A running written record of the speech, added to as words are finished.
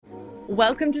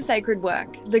Welcome to Sacred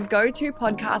Work, the go-to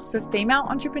podcast for female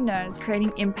entrepreneurs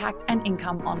creating impact and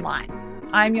income online.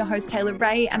 I'm your host, Taylor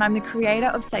Ray, and I'm the creator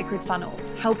of Sacred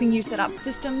Funnels, helping you set up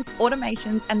systems,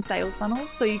 automations, and sales funnels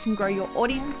so you can grow your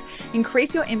audience,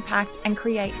 increase your impact, and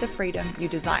create the freedom you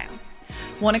desire.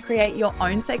 Want to create your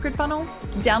own sacred funnel?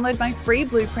 Download my free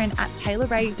blueprint at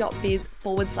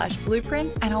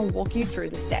taylorray.biz/blueprint, and I'll walk you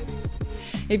through the steps.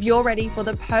 If you're ready for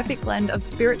the perfect blend of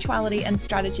spirituality and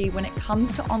strategy when it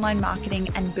comes to online marketing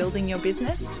and building your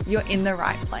business, you're in the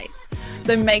right place.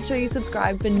 So make sure you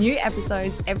subscribe for new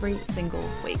episodes every single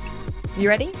week. You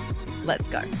ready? Let's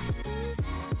go.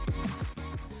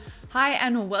 Hi,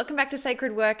 and welcome back to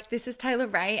Sacred Work. This is Taylor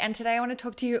Ray, and today I want to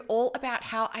talk to you all about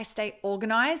how I stay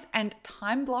organized and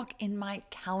time block in my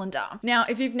calendar. Now,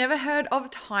 if you've never heard of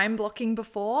time blocking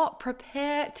before,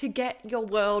 prepare to get your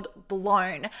world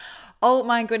blown. Oh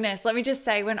my goodness, let me just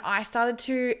say, when I started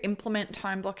to implement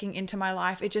time blocking into my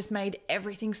life, it just made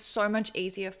everything so much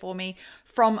easier for me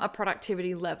from a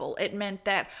productivity level. It meant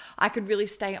that I could really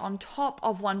stay on top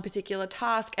of one particular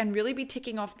task and really be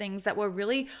ticking off things that were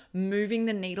really moving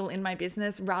the needle in my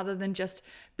business rather than just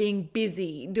being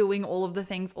busy doing all of the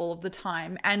things all of the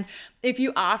time. And if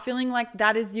you are feeling like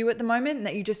that is you at the moment,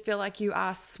 that you just feel like you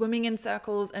are swimming in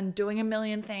circles and doing a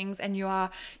million things and you are,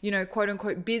 quote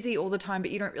unquote busy all the time, but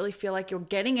you don't really feel like you're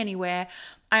getting anywhere,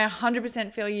 I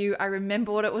 100% feel you. I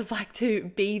remember what it was like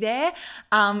to be there.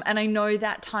 And I know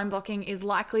that time blocking is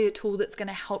likely a tool that's going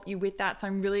to help you with that. So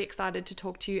I'm really excited to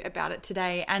talk to you about it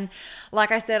today. And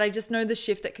like I said, I just know the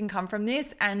shift that can come from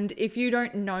this. And if you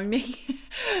don't know me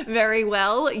very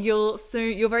well, you'll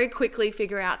very quickly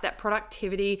figure out that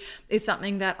productivity is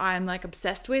something that I'm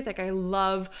obsessed with. I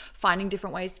love finding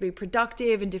different ways to be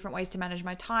productive and different ways to manage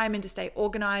my time and to stay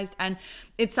organized. And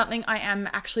it's something I am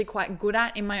actually quite good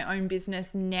at in my own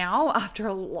business now after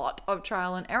a lot of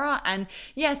trial and error. And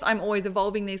yes, I'm always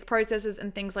evolving these processes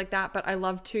and things like that, but I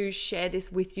love to share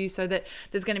this with you so that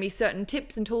there's going to be certain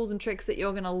tips and tools and tricks that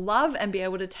you're going to love and be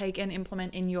able to take and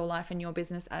implement in your life and your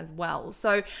business as well.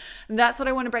 So that's what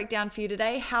I want to break down for you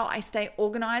today, how I stay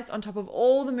organized on top of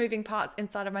all the moving parts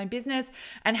inside of my business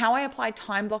and how I apply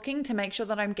time blocking to make sure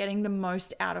that I'm getting the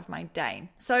most out of my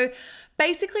day. So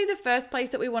basically, the first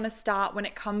place that we want to start when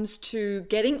it comes to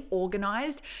getting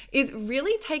organized is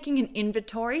really taking an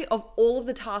inventory of all of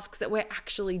the tasks that we're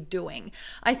actually doing.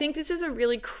 I think this is a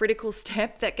really critical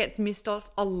step that gets missed off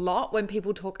a lot when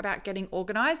people talk about getting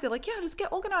organized. They're like, yeah, just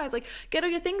get organized, get all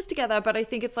your things together. But I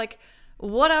think it's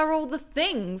what are all the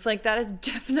things? That is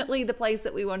definitely the place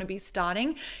that we want to be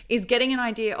starting, is getting an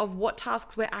idea of what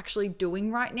tasks we're actually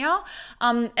doing right now.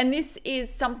 And this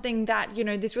is something that,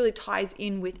 this really ties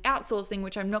in with outsourcing,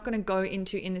 which I'm not going to go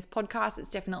into in this podcast. It's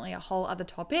definitely a whole other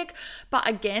topic. But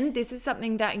again, this is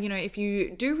something that, if you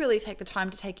do really take the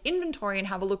time to take inventory and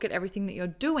have a look at everything that you're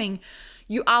doing,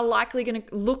 you are likely going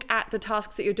to look at the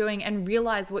tasks that you're doing and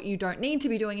realize what you don't need to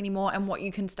be doing anymore and what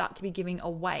you can start to be giving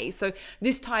away. So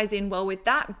this ties in well with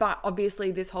that, but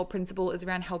obviously this whole principle is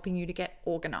around helping you to get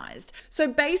organized. So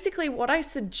basically what I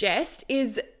suggest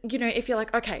is, if you're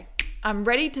like, okay, I'm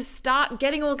ready to start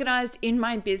getting organized in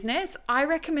my business, I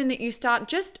recommend that you start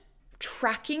just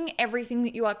tracking everything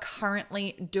that you are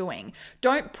currently doing.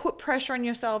 Don't put pressure on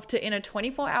yourself to, in a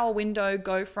 24-hour window,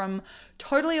 go from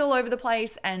totally all over the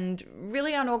place and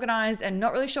really unorganized and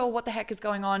not really sure what the heck is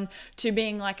going on to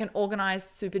being an organized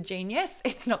super genius.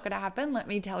 It's not going to happen, let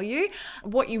me tell you.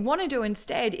 What you want to do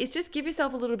instead is just give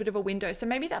yourself a little bit of a window. So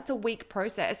maybe that's a week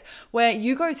process where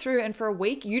you go through and for a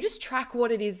week, you just track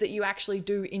what it is that you actually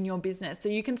do in your business. So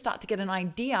you can start to get an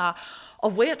idea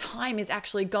of where time is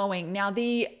actually going. Now,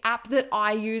 the app that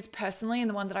I use personally and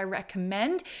the one that I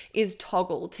recommend is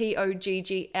Toggl,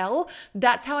 Toggl.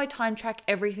 That's how I time track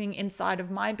everything inside of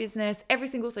my business. Every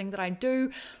single thing that I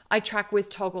do, I track with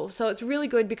Toggl. So it's really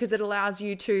good because it allows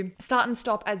you to start and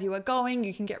stop as you are going.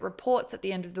 You can get reports at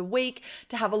the end of the week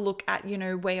to have a look at,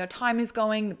 where your time is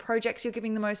going, the projects you're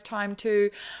giving the most time to,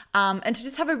 and to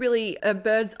just have a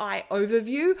bird's eye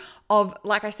overview of,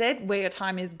 like I said, where your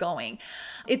time is going.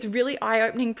 It's really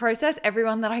eye-opening process.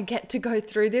 Everyone that I get to go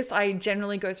through this, I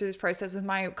generally go through this process with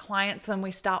my clients when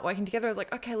we start working together. I was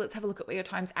like, okay, let's have a look at where your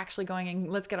time's actually going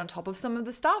and let's get on top of some of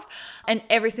the stuff. And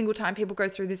every single time people go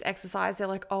through this exercise, they're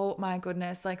like, oh my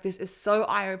goodness, this is so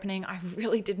eye-opening. I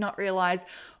really did not realize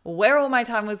where all my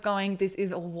time was going. This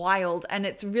is wild. And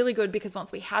it's really good because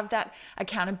once we have that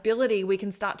accountability, we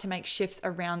can start to make shifts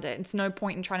around it. It's no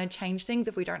point in trying to change things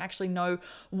if we don't actually know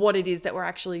what it is that we're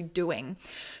actually doing.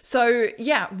 So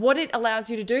yeah, what it allows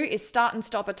you to do is start and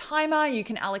stop a timer. You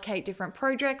can allocate different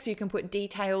projects. You can put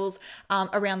details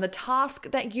around the task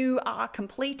that you are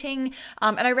completing.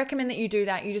 And I recommend that you do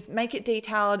that. You just make it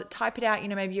detailed, type it out.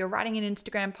 Maybe you're writing an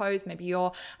Instagram post, maybe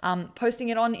you're posting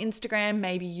it on Instagram,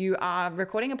 maybe you are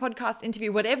recording a podcast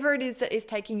interview, whatever it is that is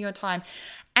taking your time.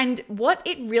 And what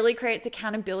it really creates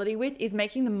accountability with is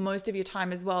making the most of your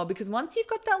time as well. Because once you've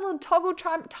got that little toggle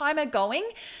timer going,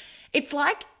 it's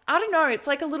like, I don't know, it's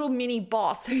like a little mini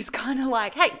boss who's kind of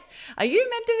like, hey, are you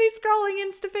meant to be scrolling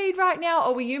Instafeed right now,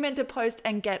 or were you meant to post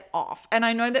and get off? And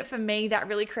I know that for me, that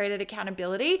really created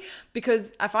accountability,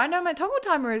 because if I know my toggle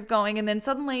timer is going and then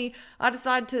suddenly I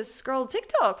decide to scroll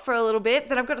TikTok for a little bit,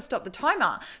 then I've got to stop the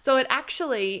timer. So it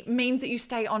actually means that you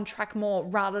stay on track more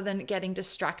rather than getting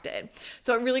distracted.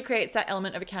 So it really creates that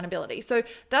element of accountability. So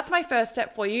that's my first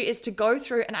step for you, is to go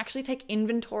through and actually take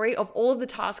inventory of all of the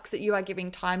tasks that you are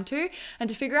giving time to, and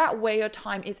to figure out where your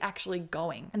time is actually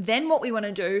going. And then what we want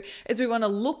to do is we want to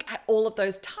look at all of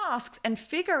those tasks and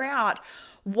figure out,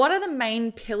 what are the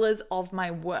main pillars of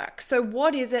my work? So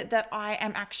what is it that I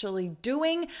am actually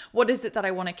doing? What is it that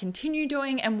I want to continue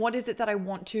doing? And what is it that I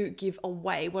want to give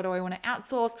away? What do I want to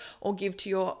outsource or give to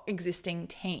your existing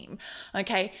team?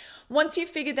 Okay. Once you've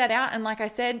figured that out, and like I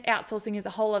said, outsourcing is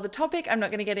a whole other topic. I'm not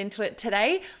going to get into it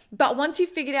today, but once you've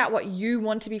figured out what you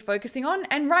want to be focusing on,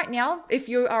 and right now, if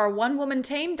you are a one-woman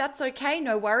team, that's okay.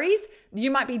 No worries. You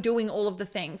might be doing all of the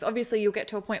things. Obviously, you'll get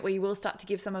to a point where you will start to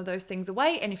give some of those things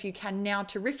away. And if you can now,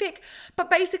 terrific. But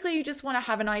basically, you just want to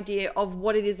have an idea of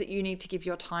what it is that you need to give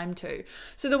your time to.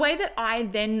 So the way that I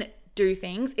then do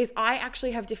things is I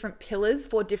actually have different pillars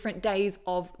for different days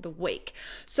of the week.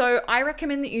 So I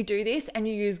recommend that you do this and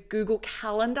you use Google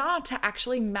Calendar to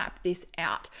actually map this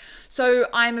out. So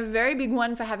I'm a very big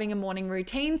one for having a morning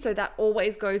routine. So that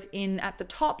always goes in at the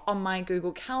top on my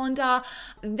Google Calendar.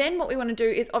 Then what we want to do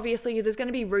is, obviously there's going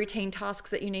to be routine tasks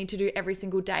that you need to do every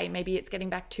single day. Maybe it's getting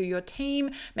back to your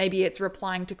team. Maybe it's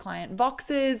replying to client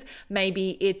boxes.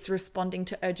 Maybe it's responding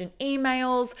to urgent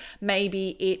emails.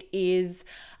 Maybe it is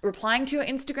replying to your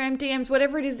Instagram DMs,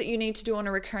 whatever it is that you need to do on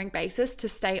a recurring basis to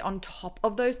stay on top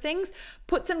of those things.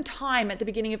 Put some time at the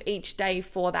beginning of each day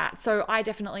for that. So I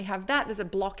definitely have that. There's a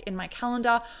block in my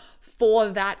calendar for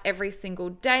that every single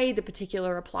day, the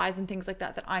particular replies and things like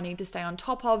that that I need to stay on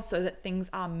top of so that things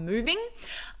are moving.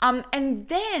 And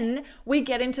then we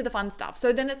get into the fun stuff.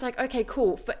 So then it's like, okay,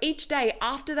 cool. For each day,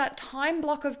 after that time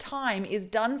block of time is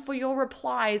done for your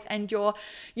replies and your,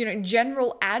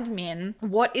 general admin,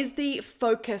 what is the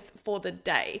focus for the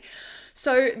day?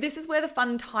 So this is where the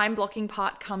fun time blocking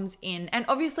part comes in. And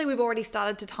obviously we've already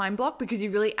started to time block because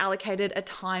you really allocated a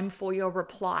time for your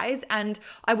replies. And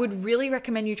I would really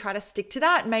recommend you try to stick to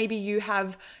that. Maybe you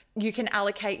can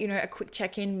allocate, a quick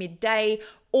check-in midday,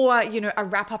 or, a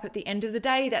wrap up at the end of the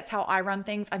day. That's how I run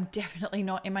things. I'm definitely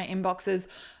not in my inboxes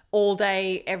all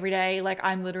day, every day. Like I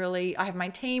have my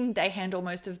team, they handle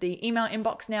most of the email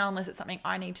inbox now, unless it's something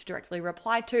I need to directly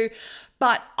reply to.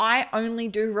 But I only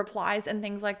do replies and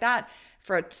things like that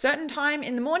for a certain time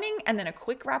in the morning and then a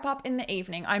quick wrap up in the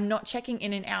evening. I'm not checking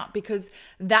in and out because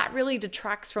that really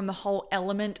detracts from the whole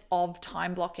element of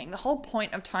time blocking. The whole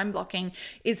point of time blocking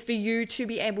is for you to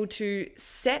be able to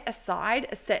set aside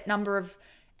a set number of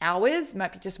hours,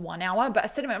 might be just 1 hour, but a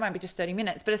set amount might be just 30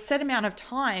 minutes, but a set amount of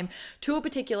time to a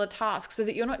particular task so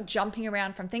that you're not jumping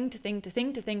around from thing to thing to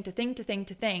thing to thing to thing to thing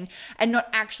to thing and not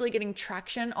actually getting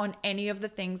traction on any of the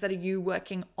things that are you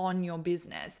working on your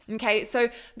business. Okay, so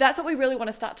that's what we really want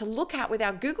to start to look at with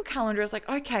our Google Calendar is like,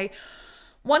 okay,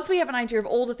 once we have an idea of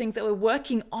all the things that we're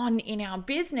working on in our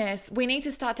business, we need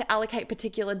to start to allocate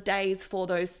particular days for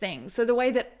those things. So the way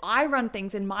that I run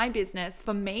things in my business,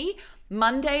 for me,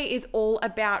 Monday is all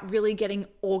about really getting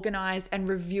organized and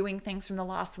reviewing things from the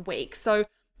last week. So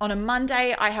on a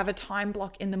Monday, I have a time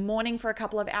block in the morning for a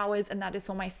couple of hours, and that is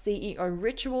for my CEO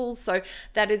rituals. So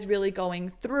that is really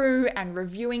going through and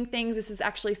reviewing things. This is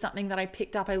actually something that I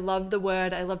picked up. I love the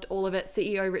word. I loved all of it.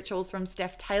 CEO rituals from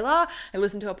Steph Taylor. I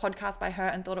listened to a podcast by her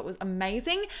and thought it was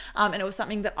amazing. And it was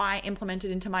something that I implemented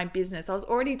into my business. I was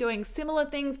already doing similar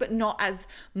things, but not as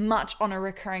much on a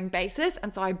recurring basis.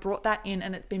 And so I brought that in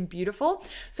and it's been beautiful.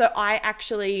 So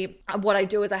what I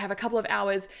do is I have a couple of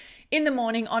hours in the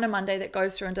morning on a Monday that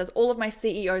goes through and does all of my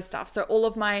CEO stuff. So all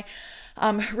of my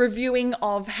reviewing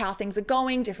of how things are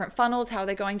going, different funnels, how are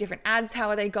they going, different ads, how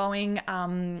are they going,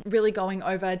 really going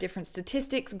over different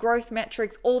statistics, growth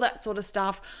metrics, all that sort of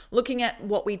stuff, looking at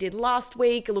what we did last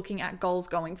week, looking at goals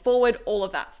going forward, all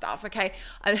of that stuff. Okay.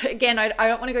 Again, I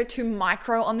don't want to go too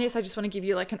micro on this. I just want to give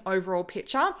you like an overall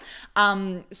picture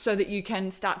so that you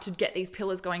can start to get these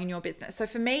pillars going in your business. So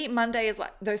for me, Monday is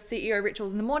like those CEO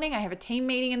rituals in the morning. I have a team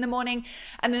meeting in the morning,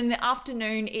 and then in the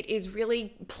afternoon, it is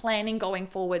really planning going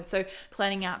forward. So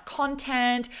planning out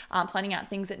content, planning out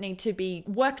things that need to be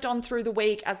worked on through the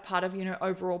week as part of,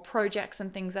 overall projects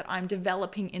and things that I'm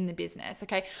developing in the business.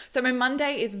 Okay. So my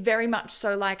Monday is very much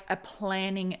so like a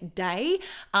planning day,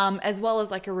 as well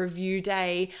as like a review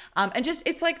day. And just,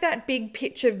 it's like that big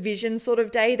picture vision sort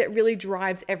of day that really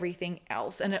drives everything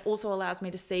else. And it also allows me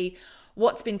to see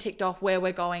what's been ticked off, where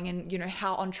we're going, and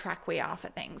how on track we are for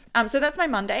things. So that's my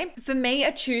Monday. For me,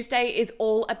 a Tuesday is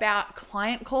all about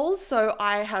client calls. So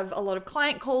I have a lot of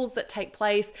client calls that take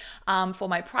place for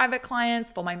my private clients,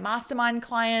 for my mastermind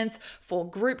clients, for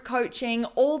group coaching,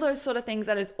 all those sort of things.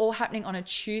 That is all happening on a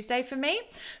Tuesday for me.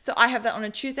 So I have that on a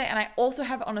Tuesday, and I also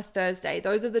have it on a Thursday.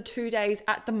 Those are the 2 days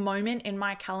at the moment in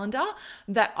my calendar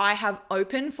that I have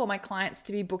open for my clients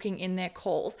to be booking in their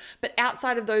calls. But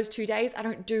outside of those 2 days, I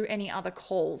don't do any other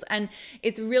calls. And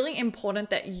it's really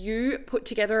important that you put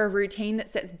together a routine that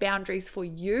sets boundaries for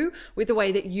you with the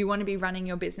way that you want to be running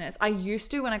your business. I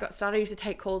used to, when I got started, I used to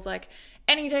take calls like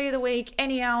any day of the week,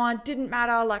 any hour, didn't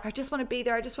matter. Like, I just want to be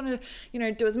there. I just want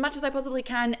to, do as much as I possibly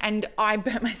can. And I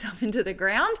burnt myself into the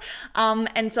ground.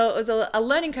 And so it was a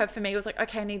learning curve for me. It was like,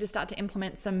 okay, I need to start to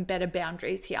implement some better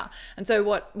boundaries here. And so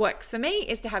what works for me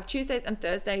is to have Tuesdays and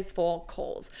Thursdays for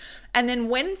calls. And then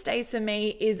Wednesdays for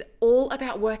me is all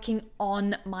about working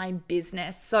on my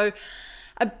business. So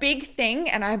a big thing,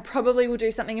 and I probably will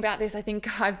do something about this. I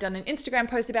think I've done an Instagram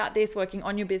post about this, working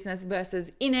on your business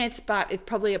versus in it, but it's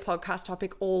probably a podcast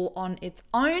topic all on its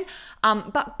own.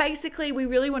 But basically, we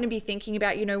really want to be thinking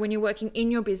about, when you're working in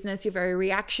your business, you're very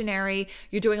reactionary.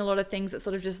 You're doing a lot of things that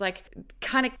sort of just like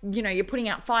kind of, you're putting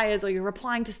out fires, or you're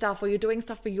replying to stuff, or you're doing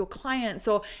stuff for your clients,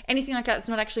 or anything like that. It's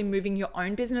not actually moving your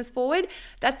own business forward.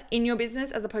 That's in your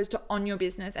business as opposed to on your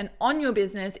business. And on your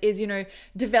business is,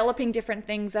 developing different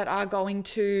things that are going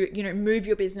to, move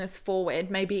your business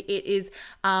forward. Maybe it is,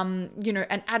 an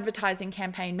advertising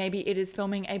campaign. Maybe it is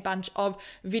filming a bunch of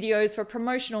videos for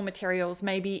promotional materials.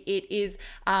 Maybe it is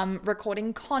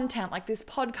recording content like this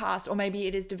podcast, or maybe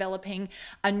it is developing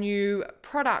a new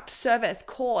product, service,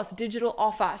 course, digital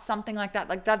offer, something like that.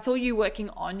 Like, that's all you working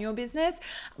on your business.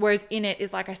 Whereas in it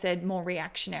is, like I said, more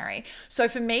reactionary. So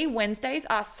for me, Wednesdays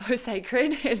are so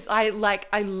sacred. I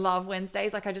love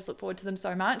Wednesdays. Like, I just look forward to them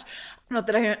so much. Not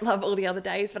that I don't love all the other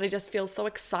days, but I just feel so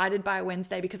excited by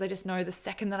Wednesday, because I just know the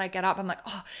second that I get up, I'm like,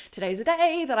 oh, today's a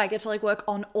day that I get to like work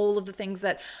on all of the things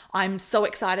that I'm so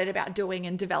excited about doing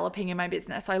and developing in my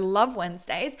business. So I love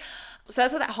Wednesdays. So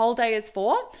that's what that whole day is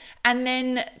for. And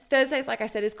then Thursdays, like I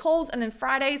said, is calls. And then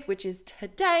Fridays, which is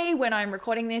today when I'm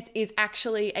recording this, is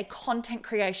actually a content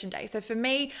creation day. So for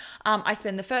me, I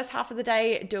spend the first half of the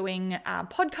day doing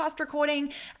podcast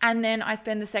recording, and then I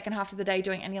spend the second half of the day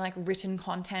doing any like written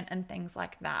content and things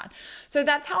like that. So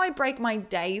that's how I break my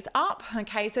days up.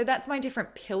 Okay. So that's my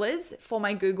different pillars for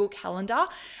my Google Calendar.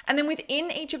 And then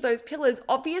within each of those pillars,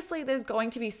 obviously there's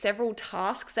going to be several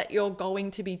tasks that you're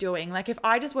going to be doing. Like, if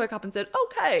I just woke up and said,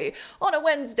 okay, on a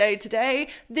Wednesday today,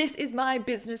 this is my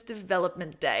business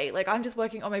development day. Like, I'm just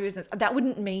working on my business. That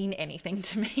wouldn't mean anything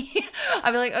to me.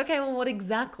 I'd be like, okay, well, what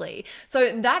exactly?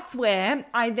 So that's where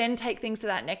I then take things to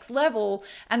that next level.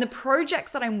 And the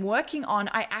projects that I'm working on,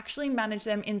 I actually manage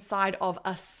them inside of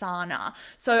Asana.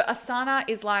 So Asana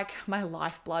is like my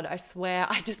lifeblood. I swear,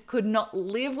 I just could not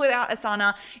live without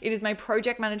Asana. It is my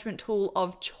project management tool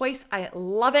of choice. I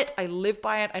love it. I live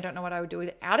by it. I don't know what I would do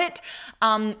without it.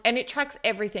 And it tracks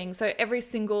everything. So every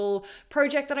single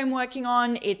project that I'm working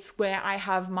on, it's where I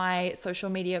have my social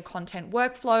media content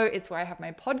workflow. It's where I have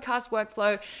my podcast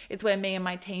workflow. It's where me and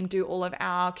my team do all of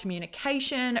our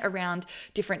communication around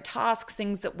different tasks,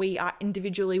 things that we are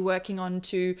individually working on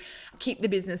to keep the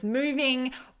business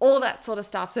moving, all that sort of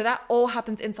stuff. So that all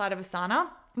happens inside of Asana.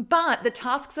 But the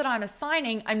tasks that I'm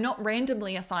assigning, I'm not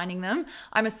randomly assigning them.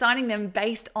 I'm assigning them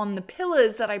based on the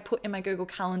pillars that I put in my Google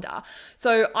Calendar.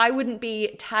 So I wouldn't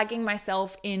be tagging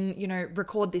myself in,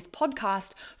 record this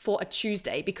podcast for a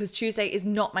Tuesday, because Tuesday is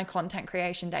not my content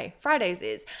creation day. Fridays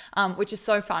is, which is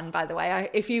so fun, by the way.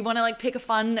 If you want to like pick a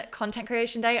fun content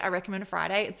creation day, I recommend a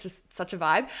Friday. It's just such a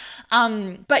vibe.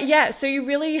 But yeah, so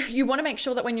you want to make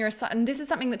sure that when you're and this is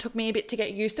something that took me a bit to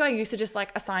get used to. I used to just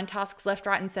like assign tasks left,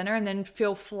 right, and center, and then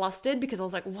feel flustered because I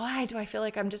was like, why do I feel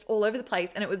like I'm just all over the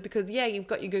place? And it was because, yeah, you've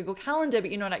got your Google Calendar,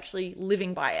 but you're not actually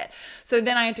living by it. So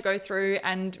then I had to go through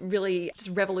and really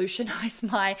just revolutionize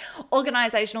my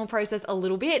organizational process a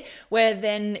little bit, where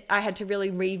then I had to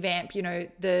really revamp,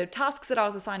 the tasks that I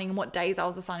was assigning and what days I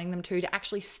was assigning them to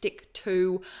actually stick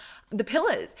to the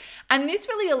pillars. And this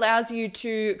really allows you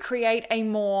to create a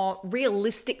more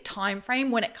realistic time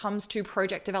frame when it comes to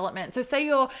project development. So say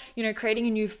you're, creating a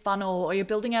new funnel, or you're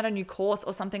building out a new course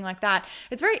or something like that.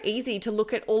 It's very easy to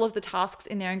look at all of the tasks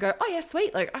in there and go, oh yeah,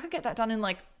 sweet. Like I could get that done in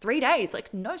like 3 days,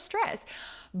 like no stress.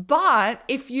 But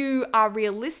if you are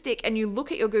realistic and you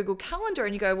look at your Google Calendar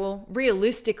and you go, well,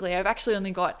 realistically, I've actually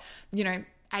only got,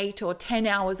 8 or 10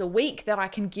 hours a week that I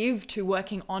can give to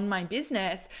working on my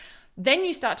business, then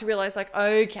you start to realize like,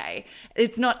 okay,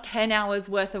 it's not 10 hours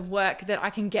worth of work that I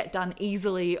can get done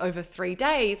easily over 3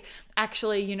 days.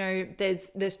 Actually,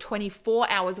 there's 24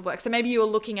 hours of work. So maybe you were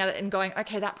looking at it and going,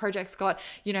 okay, that project's got,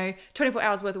 24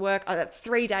 hours worth of work. Oh, that's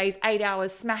 3 days, 8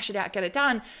 hours, smash it out, get it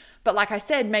done. But like I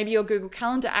said, maybe your Google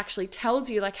Calendar actually tells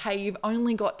you like, hey, you've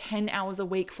only got 10 hours a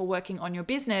week for working on your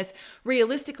business.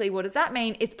 Realistically, what does that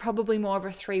mean? It's probably more of a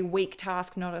 3-week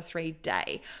task, not a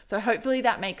 3-day. So hopefully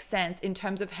that makes sense in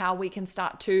terms of how we can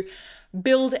start to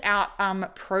build out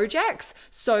projects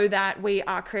so that we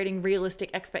are creating realistic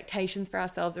expectations for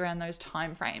ourselves around those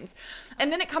time frames.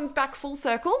 And then it comes back full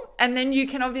circle, and then you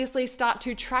can obviously start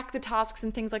to track the tasks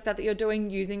and things like that you're doing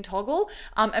using Toggl,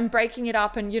 and breaking it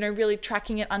up and really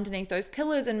tracking it underneath those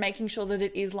pillars and making sure that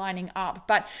it is lining up.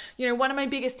 But one of my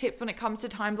biggest tips when it comes to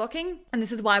time blocking, and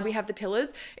this is why we have the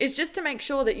pillars, is just to make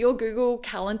sure that your Google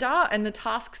Calendar and the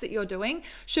tasks that you're doing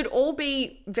should all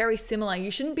be very similar. You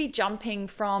shouldn't be jumping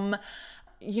from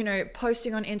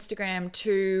posting on Instagram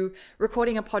to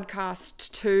recording a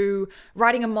podcast to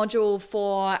writing a module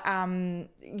for,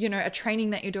 a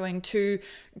training that you're doing, to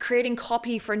creating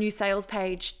copy for a new sales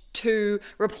page, to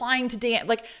replying to DM,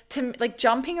 like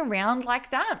jumping around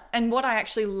like that. And what I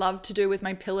actually love to do with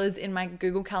my pillars in my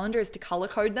Google Calendar is to color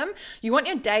code them. You want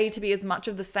your day to be as much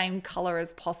of the same color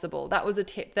as possible. That was a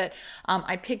tip that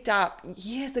I picked up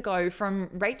years ago from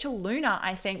Rachel Luna,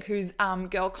 I think, who's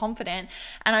Girl Confident.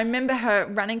 And I remember her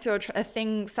running through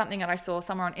something that I saw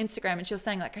somewhere on Instagram, and she was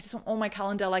saying like, I just want all my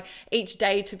calendar, like each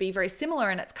day to be very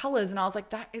similar in its colors. And I was like,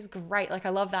 that is great. Like I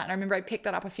love that. And I remember I picked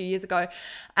that up a few years ago,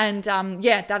 and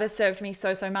that has served me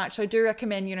so much. So I do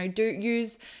recommend, do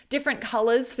use different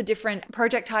colors for different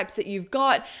project types that you've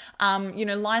got.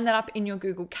 Line that up in your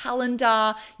Google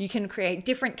Calendar. You can create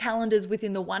different calendars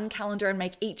within the one calendar and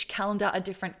make each calendar a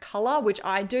different color, which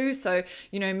I do. So,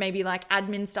 maybe like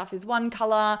admin stuff is one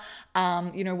color,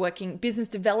 working business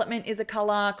development is a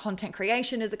color, content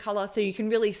creation is a color. So you can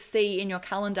really see in your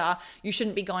calendar, you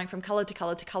shouldn't be going from color to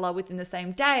color to color within the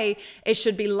same day. It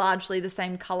should be largely the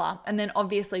same color. And then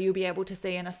obviously you'll be able to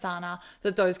see in Asana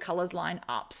that those colors line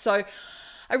up. So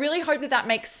I really hope that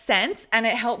makes sense and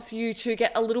it helps you to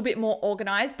get a little bit more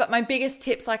organized. But my biggest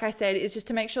tips, like I said, is just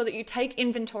to make sure that you take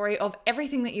inventory of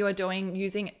everything that you are doing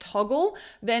using Toggl,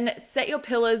 then set your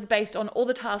pillars based on all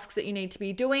the tasks that you need to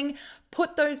be doing.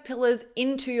 Put those pillars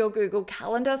into your Google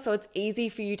Calendar so it's easy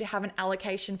for you to have an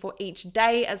allocation for each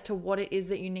day as to what it is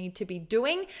that you need to be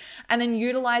doing. And then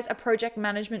utilize a project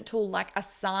management tool like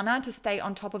Asana to stay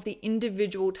on top of the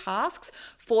individual tasks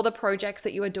for the projects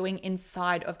that you are doing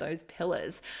inside of those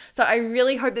pillars. So I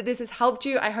really hope that this has helped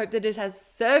you. I hope that it has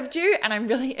served you. And I'm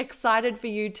really excited for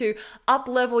you to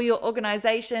up-level your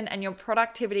organization and your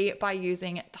productivity by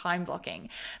using time blocking.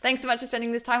 Thanks so much for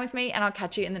spending this time with me, and I'll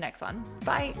catch you in the next one.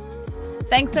 Bye.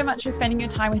 Thanks so much for spending your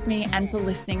time with me and for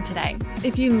listening today.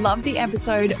 If you loved the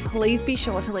episode, please be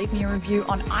sure to leave me a review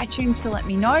on iTunes to let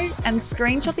me know, and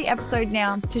screenshot the episode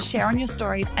now to share on your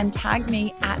stories and tag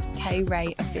me at Tay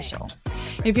Ray Official.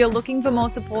 If you're looking for more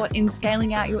support in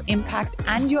scaling out your impact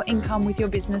and your income with your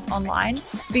business online,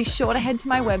 be sure to head to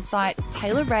my website,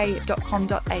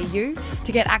 taylorray.com.au,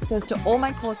 to get access to all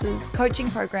my courses, coaching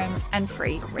programs, and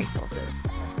free resources.